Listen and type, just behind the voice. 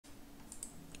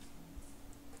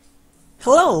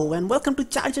Hello and welcome to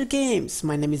Charger Games.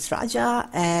 My name is Raja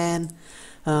and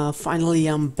finally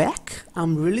I'm back.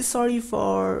 I'm really sorry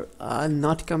for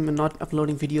not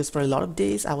uploading videos for a lot of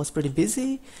days. I was pretty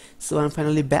busy, so I'm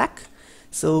finally back.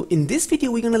 So in this video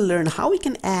we're gonna learn how we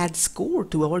can add score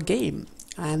to our game,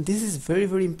 and this is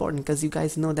very important because you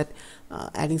guys know that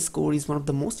adding score is one of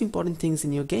the most important things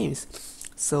in your games.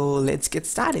 So let's get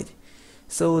started.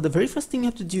 So the very first thing you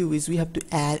have to do is we have to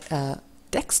add a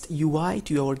text UI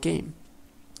to our game.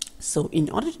 So in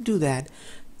order to do that,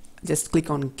 just click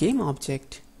on Game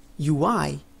Object,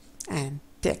 UI and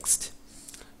Text.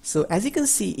 So as you can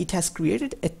see, it has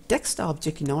created a text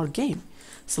object in our game.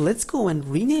 So let's go and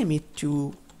rename it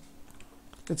to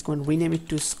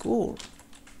score.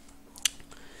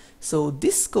 So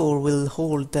this score will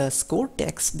hold the score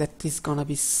text that is gonna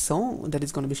be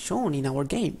shown in our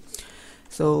game.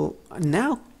 So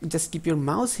now just keep your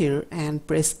mouse here and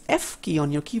press F key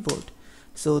on your keyboard.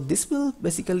 So this will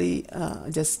basically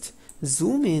just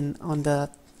zoom in on the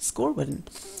score button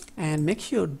and make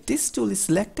sure this tool is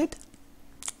selected,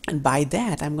 and by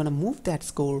that I'm gonna move that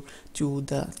score to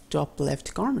the top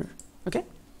left corner. Okay,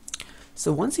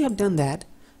 so once you have done that,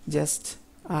 just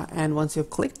and once you have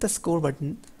clicked the score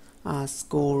button,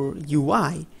 score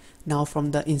UI, now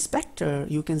from the inspector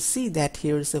you can see that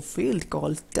here is a field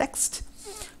called text.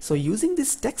 So using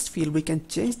this text field we can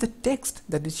change the text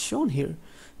that is shown here.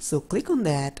 So click on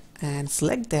that and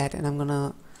select that, and I'm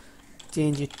gonna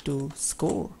change it to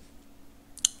score.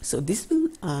 So this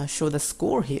will show the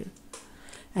score here,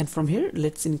 and from here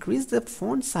let's increase the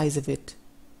font size of it.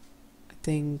 I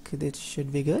think that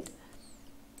should be good,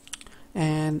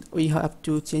 and we have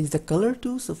to change the color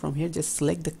too. So from here just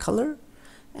select the color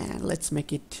and let's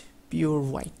make it pure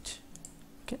white.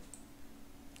 Okay,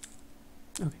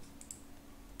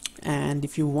 and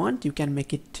if you want you can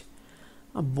make it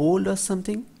a bold or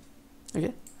something.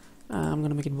 Okay, I'm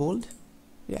gonna make it bold.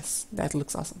 Yes, that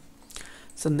looks awesome.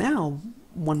 So now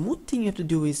one more thing you have to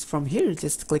do is from here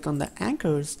just click on the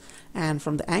anchors, and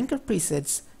from the anchor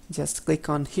presets just click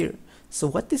on here. So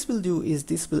what this will do is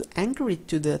this will anchor it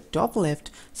to the top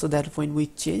left, so that when we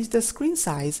change the screen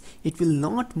size it will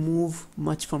not move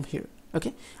much from here.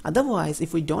 Okay, otherwise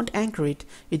if we don't anchor it,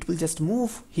 it will just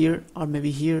move here or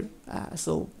maybe here,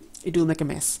 so it will make a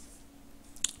mess.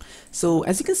 So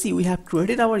as you can see, we have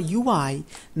created our UI.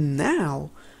 Now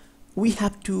we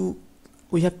have to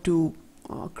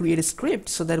create a script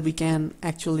so that we can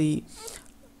actually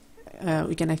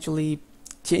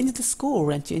change the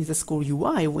score and change the score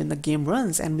UI when the game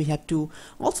runs, and we have to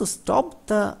also stop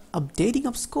the updating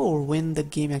of score when the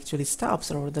game actually stops,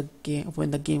 or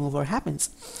when the game over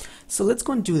happens. So let's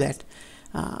go and do that.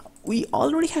 We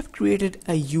already have created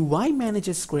a UI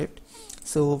manager script.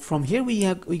 So from here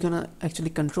we're gonna actually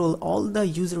control all the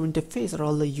user interface or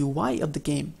all the UI of the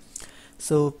game.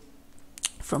 So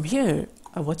from here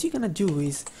what you're gonna do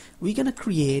is we're gonna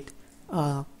create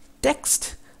a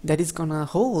text that is gonna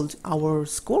hold our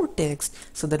score text,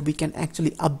 so that we can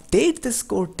actually update the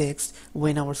score text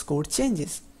when our score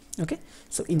changes. Okay,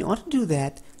 so in order to do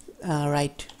that,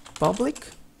 write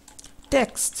public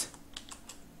text.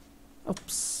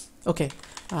 Oops. Okay,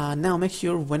 now make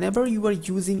sure whenever you are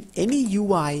using any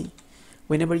UI,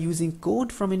 whenever using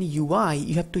code from any UI,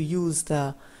 you have to use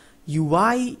the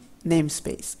UI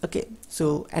namespace. Okay,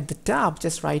 so at the top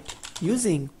just write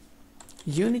using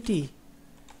Unity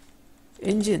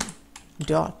engine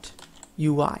dot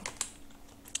UI.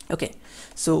 Okay,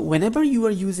 so whenever you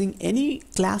are using any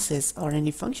classes or any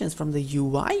functions from the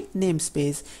UI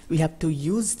namespace, we have to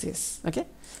use this. Okay,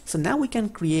 so now we can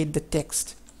create the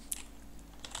text.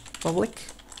 Public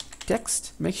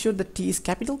text, make sure the T is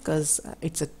capital because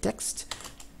it's a text.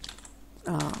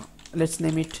 Let's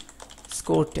name it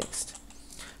score text.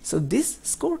 So this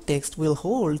score text will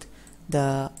hold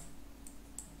the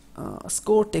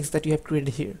score text that you have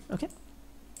created here.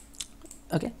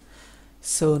 Okay,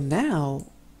 so now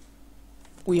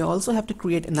we also have to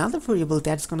create another variable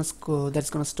that's gonna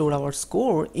store our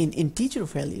score in integer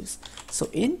values. So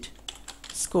int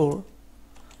score,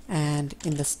 and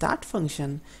in the start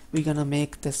function we're gonna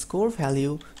make the score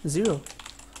value 0,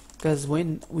 because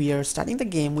when we are starting the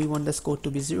game we want the score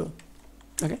to be 0.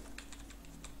 Okay,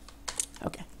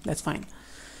 that's fine.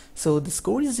 So the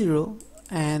score is 0,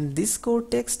 and this score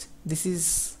text, this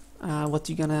is what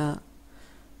you're gonna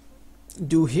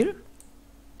do here.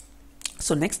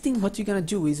 So next thing what you're gonna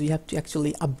do is we have to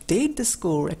actually update the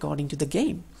score according to the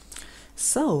game.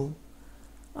 So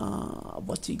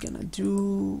what you're gonna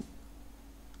do,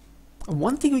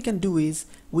 one thing we can do is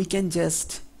we can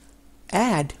just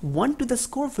add 1 to the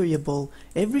score variable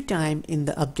every time in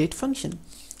the update function,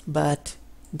 but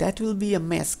that will be a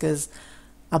mess because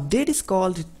update is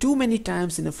called too many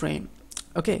times in a frame.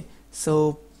 Okay,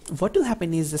 so what will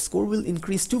happen is the score will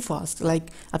increase too fast, like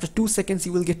after 2 seconds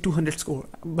you will get 200 score,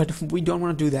 but we don't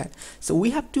want to do that. So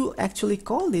we have to actually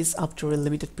call this after a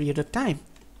limited period of time.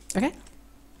 Okay,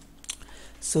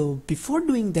 so before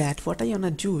doing that, what I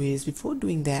wanna do is, before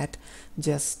doing that,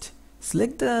 just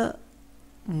select the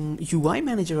UI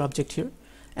manager object here,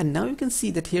 and now you can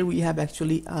see that here we have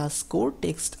actually a score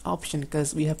text option,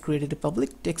 because we have created a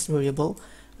public text variable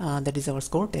that is our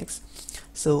score text.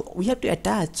 So we have to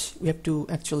attach, we have to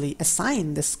actually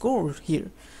assign the score here.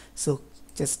 So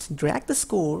just drag the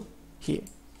score here.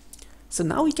 So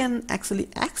now we can actually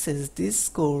access this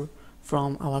score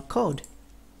from our code.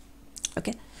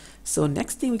 Okay, so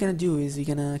next thing we're gonna do is we're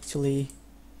gonna actually,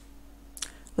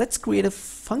 let's create a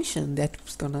function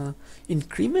that's gonna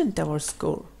increment our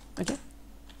score. Okay,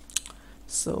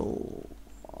 so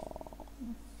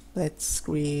let's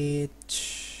create,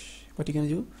 what you're gonna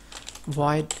do,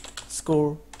 void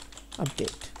score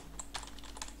update.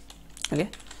 Okay,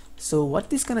 so what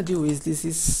this gonna do is, this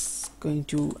is going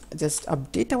to just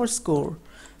update our score,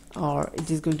 or it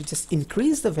is going to just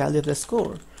increase the value of the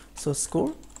score. So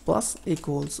score plus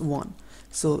equals 1.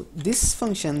 So this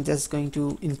function just going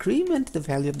to increment the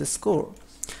value of the score,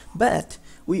 but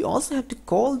we also have to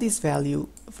call this value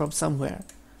from somewhere.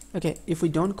 Okay, if we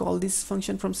don't call this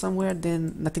function from somewhere,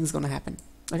 then nothing's gonna happen.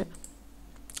 Okay,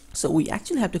 so we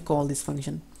actually have to call this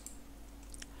function.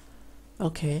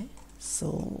 Okay,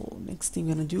 so next thing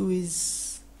we're gonna do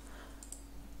is,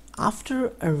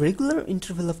 after a regular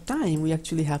interval of time, we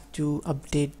actually have to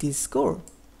update this score.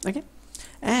 Okay,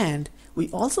 and we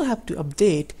also have to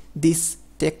update this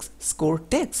score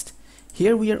text.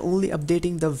 Here we are only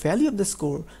updating the value of the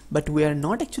score, but we are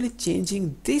not actually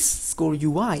changing this score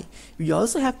UI. We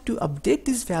also have to update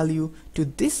this value to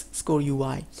this score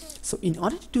UI. So in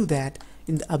order to do that,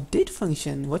 in the update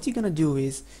function, what you're gonna do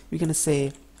is, we're gonna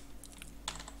say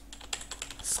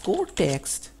score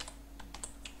text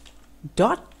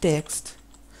dot text.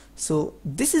 So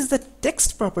this is the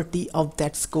text property of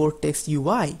that score text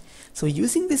UI. So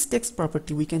using this text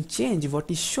property, we can change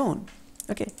what is shown.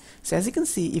 Okay, so as you can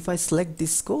see, if I select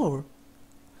this score,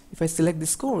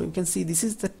 you can see this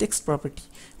is the text property.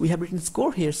 We have written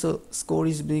score here, so score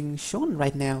is being shown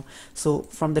right now. So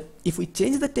from the, if we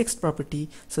change the text property,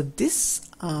 so this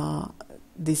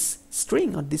this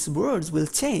string or these words will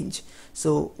change.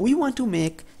 So we want to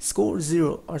make score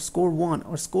 0 or score 1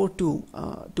 or score 2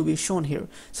 to be shown here.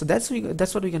 So that's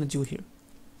what we're gonna do here.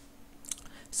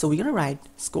 So we're gonna write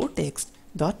score text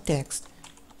dot text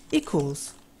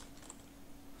equals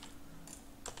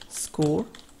score,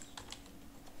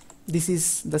 this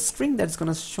is the string that's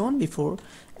gonna shown before,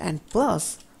 and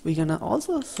plus we're gonna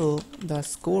also show the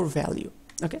score value.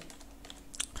 Okay,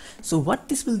 so what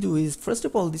this will do is, first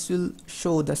of all, this will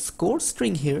show the score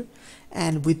string here,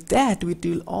 and with that it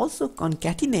will also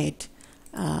concatenate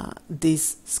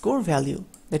this score value,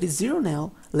 that is 0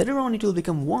 now. Later on it will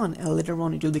become 1, and later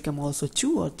on it will become also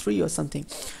 2 or 3 or something,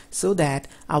 so that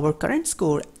our current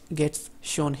score gets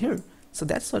shown here. So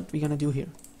that's what we're gonna do here.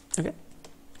 Okay,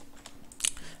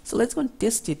 so let's go and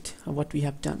test it, what we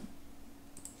have done.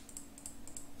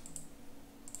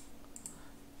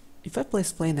 If I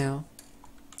press play now,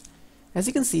 as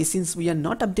you can see, since we are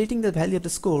not updating the value of the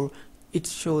score, it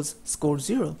shows score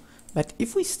 0. But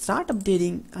if we start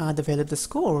updating the value of the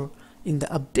score in the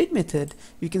update method,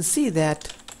 you can see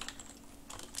that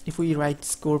if we write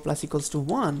score plus equals to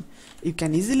 1, you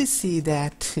can easily see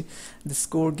that the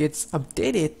score gets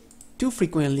updated too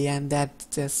frequently, and that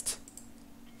just,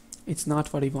 it's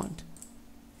not what we want.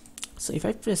 So if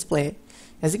I press play,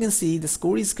 as you can see, the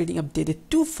score is getting updated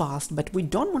too fast, but we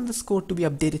don't want the score to be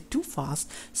updated too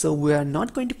fast, so we are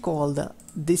not going to call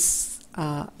this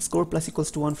score plus equals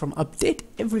to 1 from update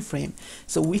every frame.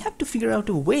 So we have to figure out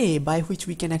a way by which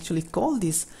we can actually call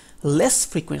this less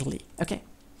frequently. Okay,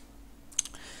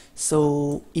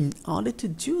 so in order to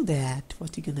do that,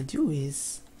 what you're gonna do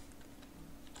is,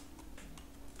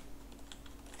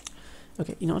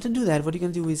 okay, in order to do that, what you're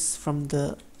going to do is, from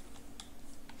the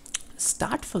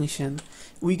start function,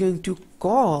 we're going to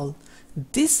call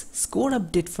this score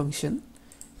update function.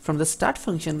 From the start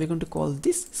function, we're going to call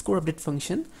this score update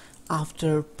function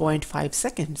after 0.5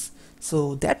 seconds.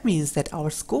 So that means that our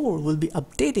score will be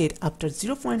updated after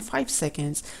 0.5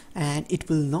 seconds, and it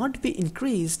will not be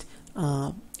increased.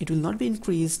 Too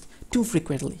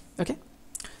frequently. Okay,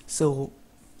 so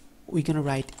we're gonna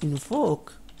write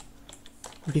invoke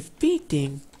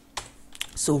repeating.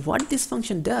 So what this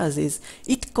function does is,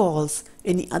 it calls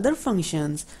any other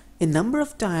functions a number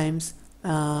of times,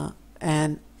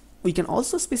 and we can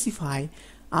also specify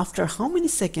after how many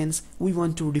seconds we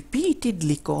want to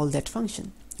repeatedly call that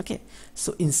function. Okay,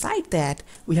 so inside that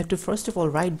we have to first of all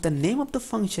write the name of the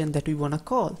function that we want to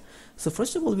call. So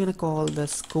first of all, we're going to call the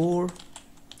score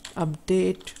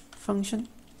update function.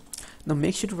 Now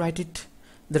make sure to write it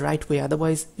the right way,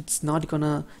 otherwise it's not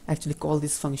gonna actually call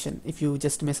this function if you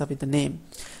just mess up with the name.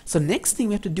 So next thing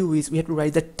we have to do is we have to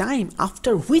write the time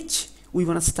after which we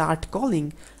want to start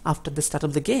calling after the start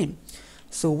of the game.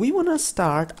 So we want to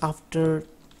start after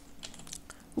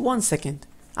 1 second.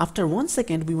 After 1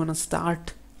 second we want to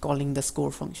start calling the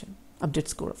score function, update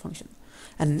score function.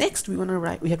 And next we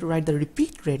have to write the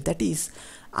repeat rate, that is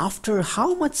after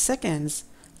how much seconds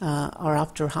or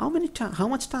after how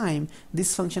much time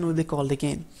this function will be called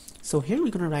again. So here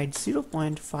we're going to write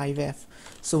 0.5f.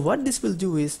 So what this will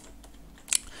do is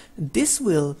this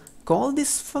will call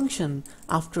this function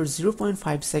after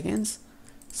 0.5 seconds.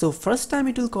 So first time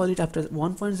it will call it after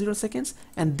 1.0 seconds,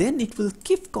 and then it will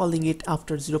keep calling it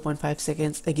after 0.5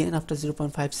 seconds, again after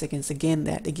 0.5 seconds, again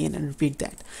that, again, and repeat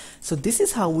that. So this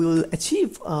is how we will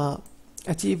achieve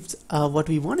what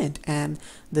we wanted, and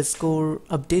the score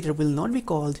updater will not be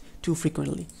called too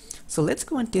frequently. So let's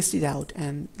go and test it out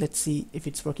and let's see if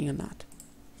it's working or not.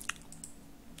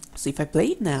 So if I play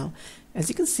it now, as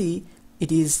you can see,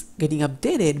 it is getting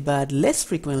updated but less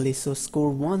frequently. So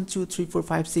score 1, 2, 3, 4,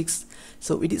 5, 6.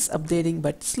 So it is updating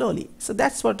but slowly. So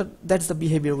that's the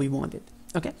behavior we wanted.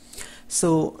 Okay.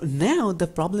 So now the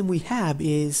problem we have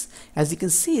is, as you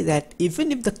can see, that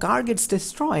even if the car gets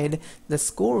destroyed, the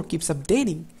score keeps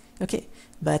updating. Okay,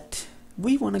 but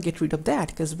we want to get rid of that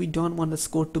because we don't want the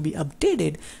score to be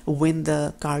updated when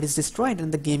the car is destroyed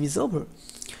and the game is over.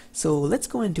 So let's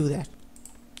go and do that.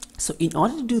 So in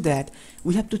order to do that,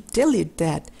 we have to tell it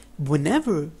that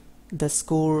whenever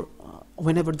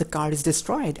the car is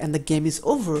destroyed and the game is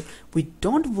over, we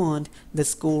don't want the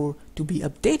score to be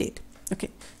updated. Okay,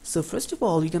 so first of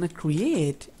all, we're gonna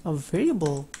create a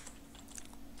variable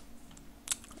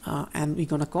and we're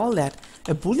gonna call that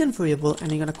a boolean variable,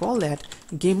 and we're gonna call that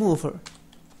game over.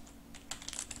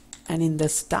 And in the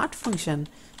start function,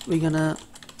 we're gonna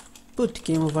put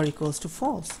game over equals to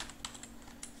false.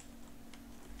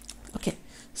 Okay,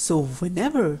 so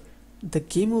whenever the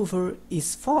game over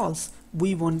is false,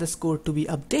 we want the score to be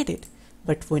updated,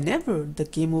 but whenever the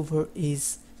game over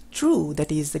is true,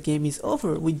 that is the game is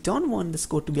over, we don't want the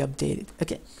score to be updated.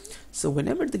 Okay, so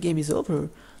whenever the game is over,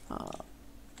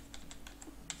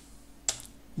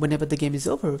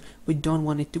 we don't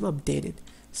want it to be updated.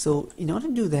 So in order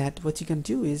to do that, what you can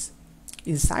do is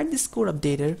inside the score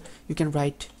updater you can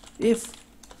write if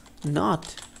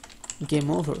not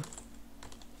game over.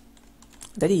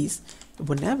 That is,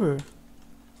 whenever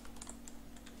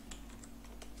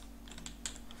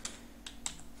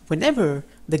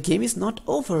the game is not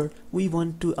over, we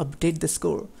want to update the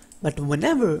score. But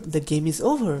whenever the game is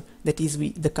over, that is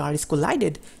the car is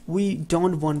collided, we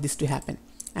don't want this to happen.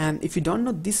 And if you don't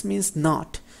know, this means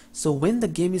not. So when the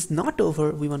game is not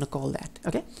over, we want to call that.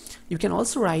 Okay, you can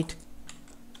also write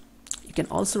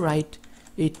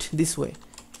it this way,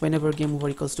 whenever game over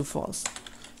equals to false.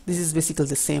 This is basically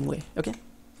the same way. Okay,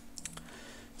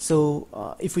 so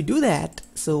if we do that,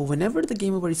 so whenever the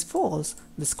game over is false,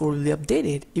 the score will be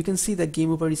updated. You can see that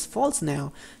game over is false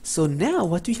now. So now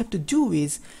what we have to do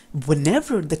is,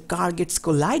 whenever the car gets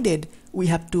collided, we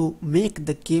have to make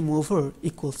the game over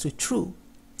equals to true.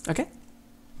 Okay,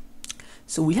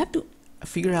 so we have to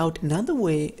figure out another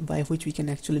way by which we can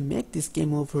actually make this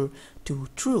game over to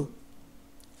true.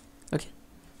 Okay,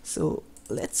 so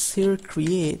let's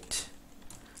create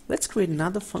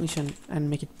another function and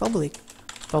make it public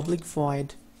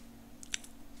void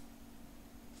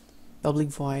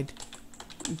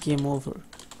game over.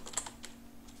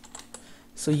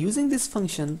 So using this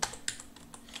function,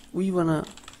 we wanna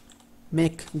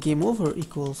make game over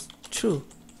equals true.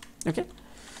 Okay,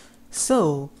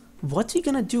 so what we're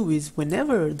gonna do is,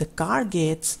 whenever the car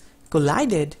gets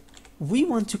collided, we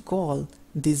want to call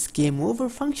this game over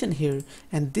function here,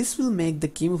 and this will make the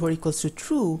game over equals to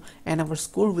true, and our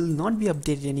score will not be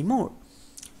updated anymore.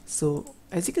 So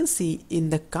as you can see in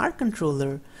the car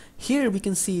controller, here we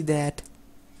can see that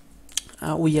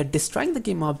we are destroying the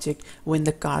game object when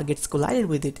the car gets collided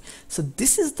with it. So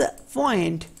this is the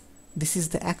point, this is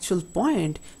the actual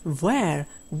point where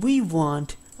we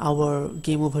want our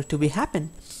game over to be happen,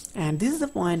 and this is the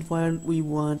point where we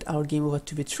want our game over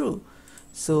to be true.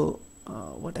 So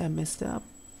what I messed up,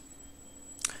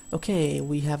 okay,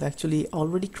 we have actually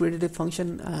already created a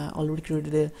function, already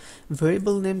created a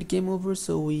variable named game over,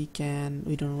 so we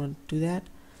don't want to do that.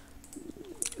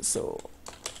 So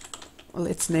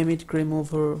let's name it game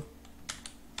over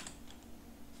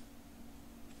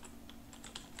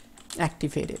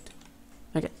activated.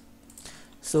 Okay,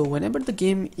 so whenever the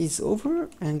game is over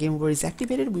and game over is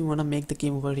activated, we want to make the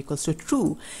game over equals to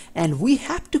true, and we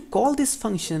have to call this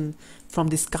function from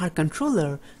this car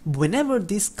controller whenever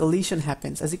this collision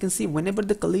happens. As you can see, whenever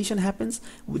the collision happens,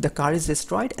 the car is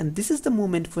destroyed, and this is the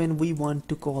moment when we want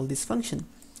to call this function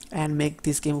and make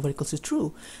this game over equals to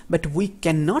true. But we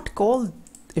cannot call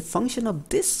a function of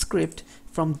this script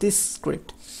from this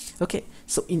script. Okay,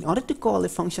 so in order to call a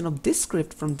function of this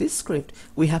script from this script,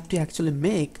 we have to actually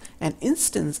make an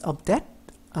instance of that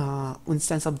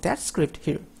script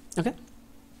here. Okay,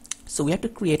 so we have to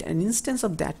create an instance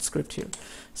of that script here.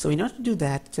 So in order to do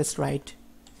that, just write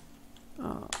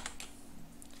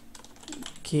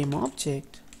game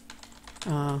object,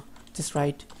 just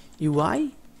write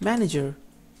UI manager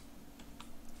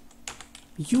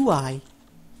UI.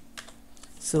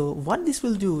 So what this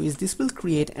will do is this will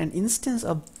create an instance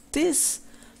of this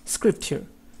script here,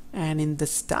 and in the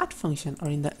start function or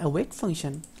in the await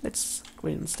function, let's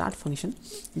create a start function,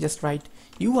 just write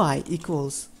UI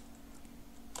equals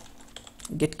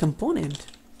get component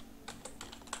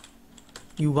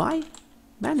UI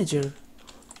manager,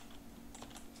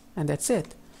 and that's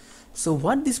it. So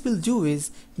what this will do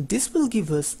is this will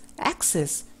give us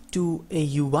access to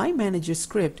a UI manager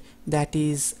script that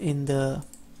is in the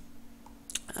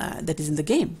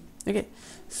game. Okay,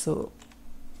 so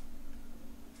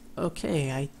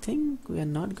okay, I think we are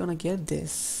not gonna get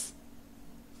this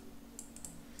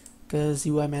because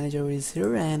UI manager is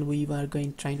here and we are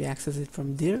trying to access it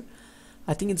from there.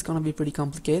 I think it's gonna be pretty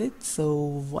complicated. So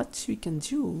what we can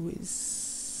do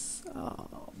is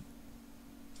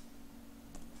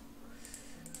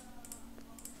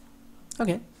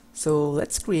okay, so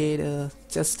let's create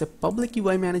just a public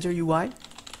UI manager UI.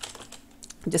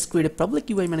 Just create a public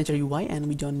UI manager UI, and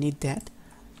we don't need that.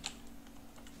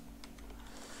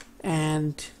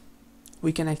 And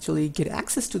we can actually get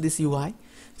access to this UI.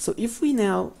 So if we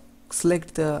now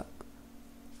select the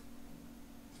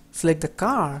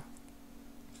car,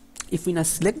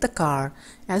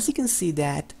 as you can see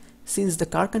that since the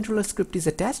car controller script is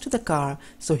attached to the car,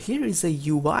 so here is a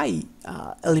UI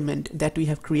element that we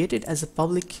have created as a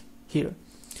public here.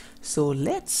 So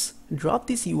let's drop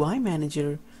this UI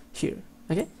manager here.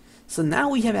 Okay, so now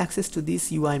we have access to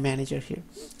this UI manager here.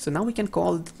 So now we can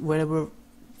call wherever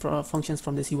functions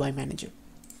from this UI manager.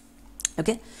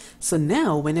 Okay, so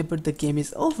now whenever the game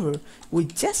is over, we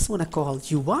just want to call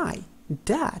UI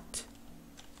dot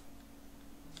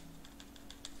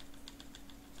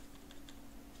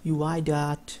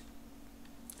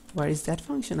where is that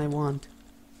function I want?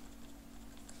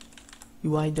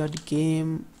 UI dot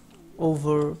game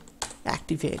over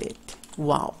activated.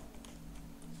 Wow.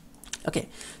 Okay,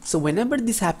 so whenever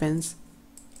this happens,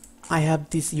 I have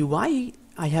this UI,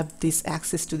 I have this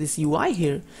access to this UI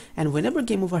here, and whenever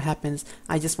game over happens,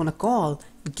 I just want to call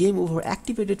game over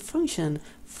activated function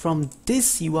from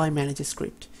this UI manager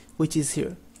script, which is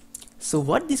here. So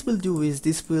what this will do is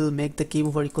this will make the game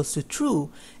over equals to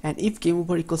true, and if game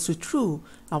over equals to true,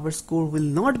 our score will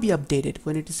not be updated.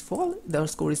 When it is false, our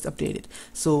score is updated.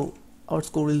 So our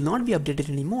score will not be updated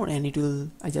anymore, and it will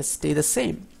just stay the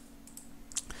same.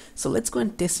 So let's go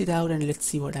and test it out, and let's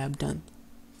see what I have done.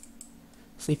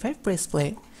 So if I press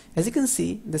play, as you can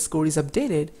see, the score is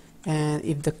updated, and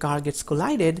if the car gets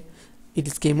collided, it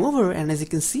is game over, and as you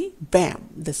can see, bam,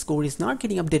 the score is not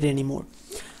getting updated anymore.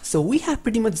 So we have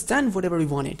pretty much done whatever we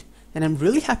wanted, and I'm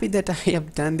really happy that I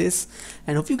have done this,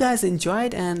 and hope you guys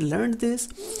enjoyed and learned this.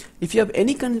 If you have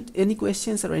any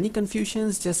questions or any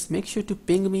confusions, just make sure to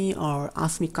ping me or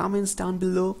ask me comments down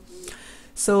below.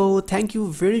 So thank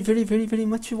you very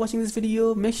much for watching this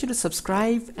video. Make sure to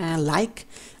subscribe and like.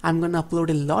 I'm gonna upload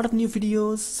a lot of new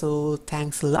videos, so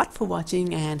thanks a lot for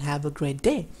watching and have a great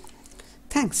day.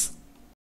 Thanks.